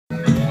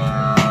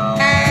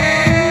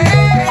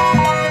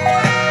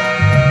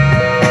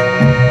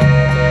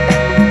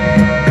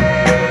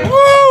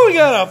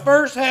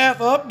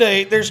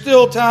update. There's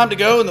still time to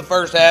go in the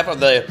first half of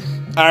the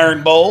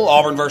Iron Bowl,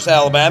 Auburn versus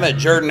Alabama at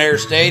Jordan-Hare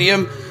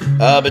Stadium.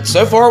 But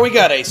so far we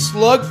got a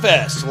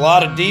slugfest. A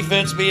lot of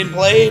defense being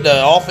played.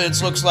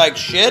 Offense looks like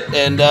shit.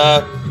 And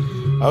I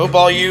hope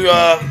all you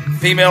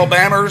female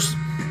Bammers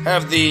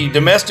have the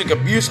domestic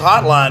abuse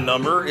hotline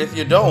number. If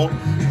you don't,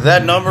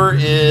 that number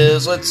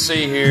is, let's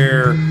see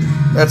here,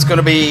 that's going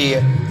to be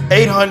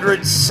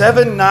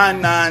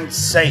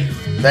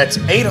 800-799-SAFE. That's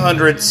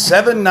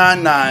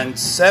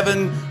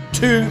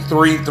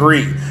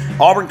 800-799-7233.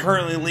 Auburn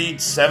currently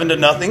leads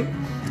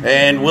 7-0,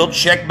 and we'll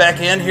check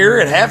back in here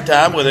at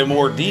halftime with a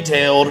more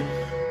detailed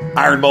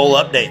Iron Bowl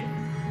update.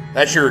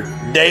 That's your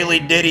daily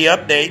Diddy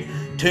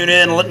update. Tune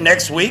in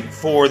next week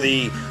for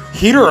the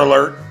Heater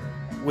Alert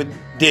with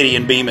Diddy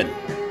and Beeman.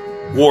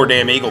 War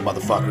damn Eagle,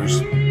 motherfuckers.